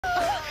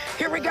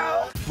Here we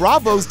go.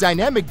 Bravo's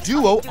dynamic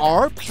duo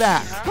are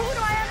back. Who do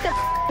I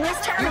have to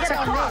this town to get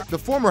a car? The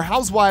former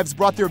housewives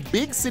brought their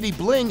big city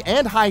bling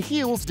and high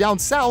heels down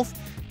south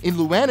in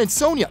Luann and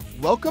Sonja.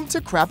 Welcome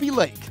to Crappie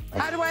Lake.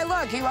 How do I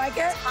look? You like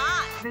it?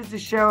 Hot. This is a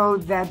show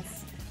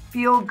that's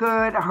feel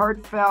good,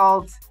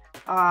 heartfelt,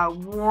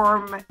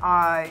 warm,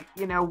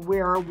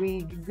 where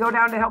we go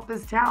down to help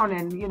this town.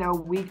 And,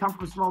 we come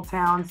from small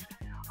towns.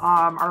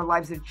 Our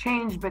lives have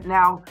changed, but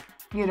now,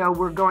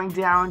 we're going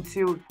down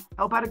to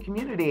help out a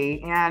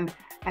community. And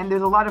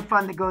there's a lot of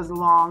fun that goes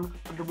along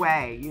the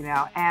way,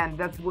 and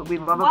that's what we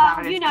love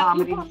about it. It's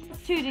comedy. You put those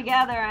two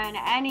together, and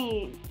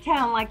any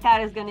town like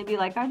that is going to be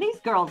like, are these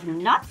girls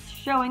nuts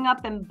showing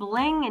up in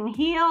bling and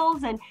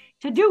heels and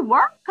to do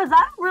work? Because I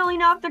don't really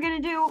know if they're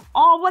going to do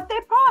all what they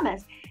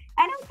promised.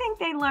 I don't think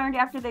they learned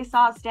after they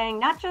saw us staying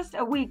not just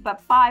a week, but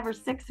 5 or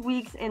 6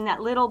 weeks in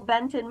that little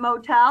Benton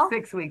motel.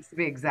 6 weeks to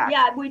be exact.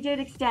 Yeah, we did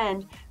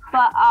extend.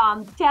 But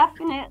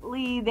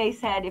definitely they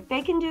said if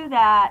they can do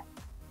that,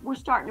 we're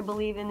starting to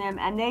believe in them,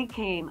 and they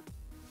came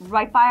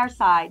right by our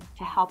side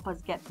to help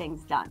us get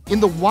things done.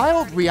 In the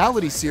wild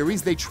reality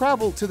series, they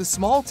traveled to the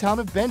small town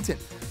of Benton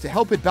to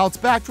help it bounce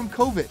back from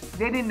COVID.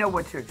 They didn't know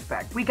what to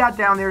expect. We got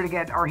down there to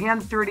get our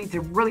hands dirty,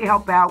 to really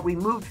help out. We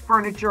moved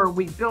furniture,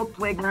 we built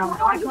playgrounds.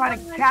 I caught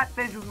a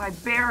catfish with my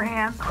bare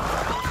hands.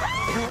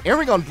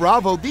 Airing on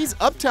Bravo, these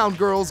uptown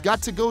girls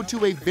got to go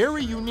to a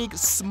very unique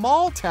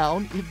small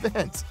town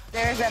event.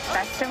 There's a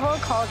festival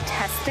called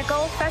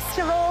Testicle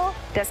Festival.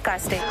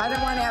 Disgusting. I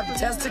don't want to have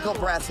testicle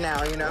breath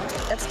now,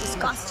 That's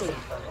disgusting.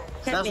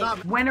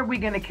 When are we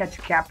going to catch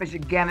a catfish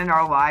again in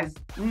our lives?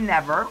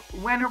 Never.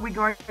 When are we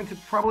going to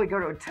probably go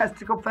to a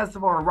testicle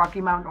festival or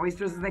Rocky Mountain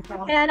oysters, as they call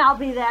them? And I'll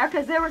be there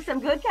because there were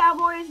some good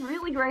cowboys,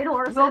 really great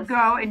horses. We'll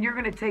go, and you're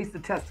going to taste the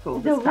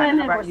testicles The this time. women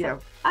How were about you?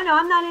 I know,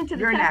 I'm not into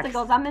the You're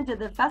testicles. next. I'm into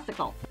the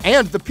festicles.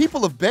 And the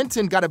people of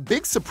Benton got a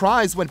big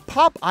surprise when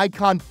pop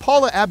icon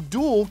Paula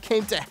Abdul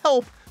came to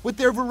help with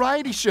their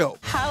variety show.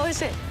 How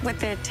is it with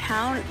the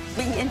town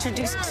being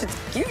introduced to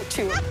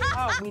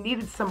YouTube? We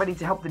needed somebody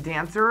to help the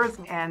dancers,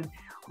 and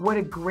what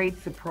a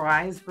great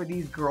surprise for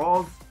these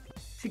girls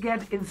to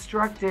get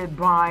instructed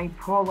by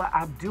Paula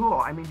Abdul.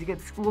 I mean, to get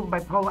schooled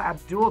by Paula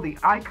Abdul, the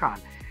icon.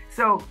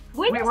 So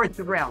we were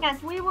thrilled.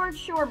 Yes, we weren't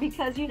sure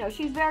because,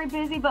 she's very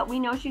busy, but we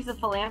know she's a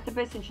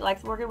philanthropist and she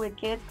likes working with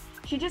kids.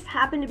 She just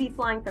happened to be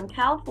flying from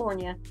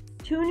California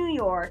to New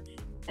York,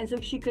 and so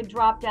she could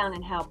drop down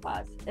and help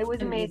us. It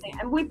was amazing.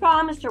 And we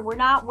promised her, we're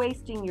not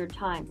wasting your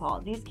time,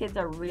 Paul. These kids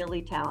are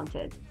really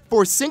talented.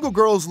 For single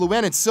girls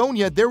Luann and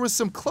Sonja, there was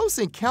some close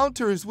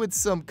encounters with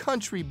some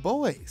country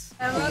boys.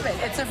 I love it.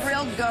 It's a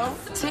real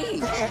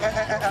goatee.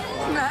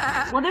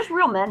 Well, there's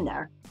real men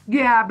there.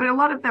 Yeah, but a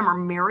lot of them are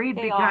married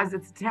They because are.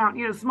 it's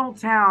town, small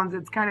towns.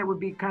 It's would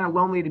be kind of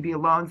lonely to be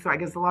alone. So I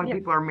guess a lot of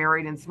people are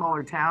married in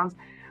smaller towns,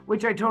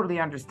 which I totally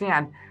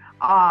understand.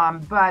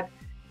 But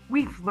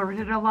we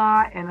flirted a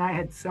lot, and I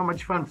had so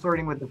much fun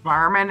flirting with the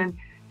fireman. And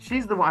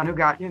she's the one who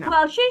got,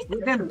 Well, she's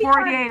within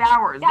 48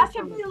 hours. That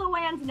should be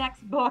Luann's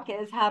next book,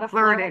 is how to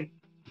flirt. Flirting.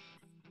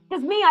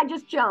 Because me, I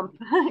just jump.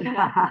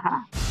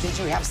 Did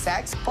you have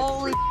sex?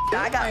 Holy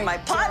I got my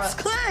pots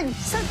clean.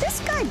 So this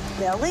guy,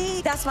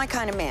 Billy, that's my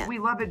kind of man. We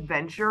love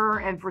adventure,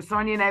 and for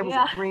Sonja and I, it was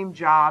a dream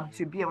job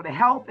to be able to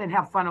help and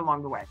have fun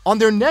along the way. On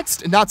their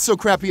next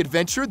not-so-crappy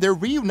adventure, they're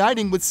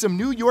reuniting with some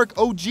New York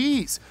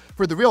OGs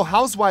for the Real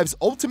Housewives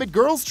Ultimate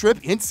Girls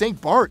Trip in St.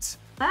 Bart's.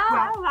 Well,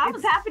 I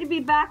was happy to be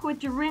back with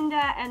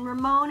Dorinda and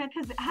Ramona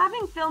because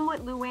having filmed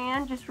with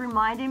Luann just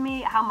reminded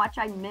me how much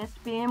I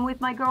missed being with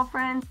my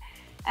girlfriends.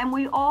 And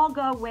we all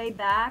go way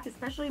back,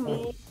 especially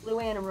me,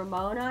 Luann, and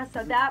Ramona.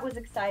 So that was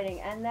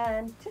exciting. And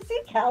then to see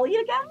Kelly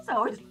again is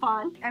always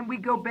fun. And we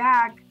go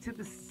back to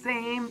the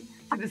scene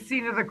of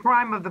the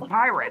crime of the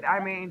pirate.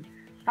 I mean,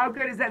 how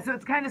good is that? So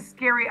it's kind of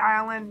Scary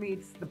Island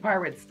meets the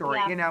pirate story,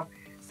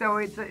 So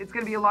it's going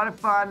to be a lot of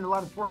fun, a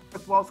lot of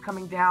fourth walls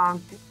coming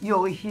down.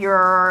 You'll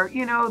hear,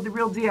 the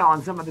real deal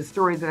on some of the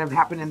stories that have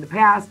happened in the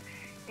past.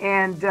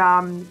 And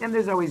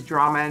there's always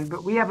drama,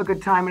 but we have a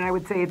good time. And I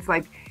would say it's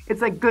like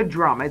good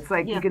drama. It's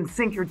like you can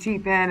sink your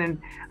teeth in, and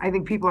I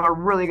think people are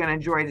really going to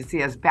enjoy to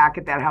see us back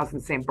at that house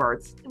in St.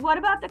 Bart's. What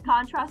about the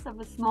contrast of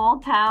a small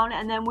town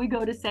and then we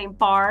go to St.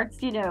 Bart's?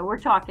 We're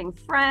talking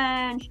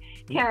French,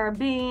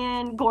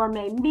 Caribbean,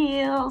 gourmet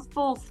meals,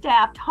 full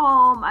staffed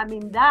home. I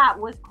mean, that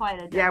was quite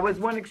a difference. Yeah, it was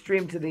one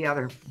extreme to the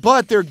other.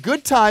 But their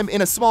good time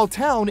in a small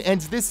town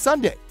ends this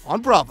Sunday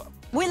on Bravo.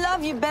 We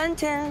love you,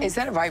 Benton. Is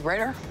that a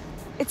vibrator?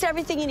 It's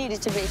everything you need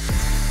it to be.